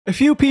A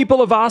few people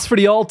have asked for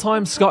the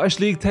all-time Scottish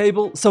League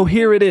table, so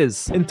here it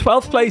is. In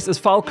 12th place is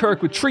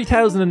Falkirk with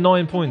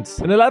 3,009 points.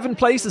 In 11th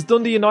place is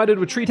Dundee United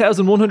with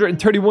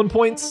 3,131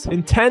 points.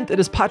 In 10th it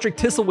is Patrick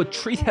Thistle with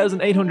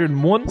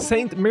 3,801.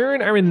 St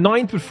Mirren are in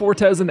 9th with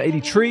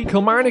 4,083.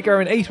 Kilmarnock are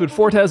in 8th with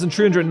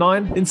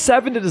 4,309. In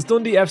 7th it is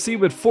Dundee FC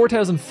with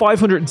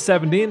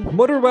 4,517.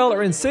 Motherwell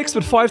are in 6th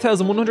with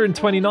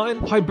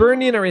 5,129.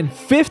 Hibernian are in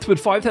 5th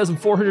with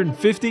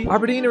 5,450.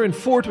 Aberdeen are in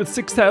 4th with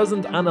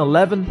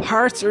 6,011.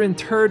 Hearts are in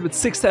 3rd with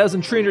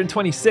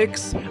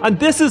 6,326. And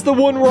this is the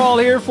one we're all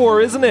here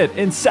for, isn't it?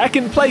 In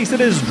 2nd place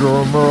it is,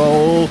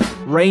 drumroll,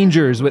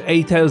 Rangers with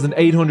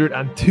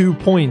 8,802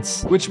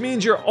 points, which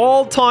means your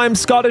all-time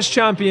Scottish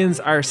champions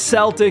are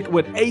Celtic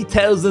with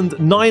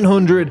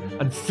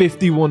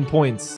 8,951 points.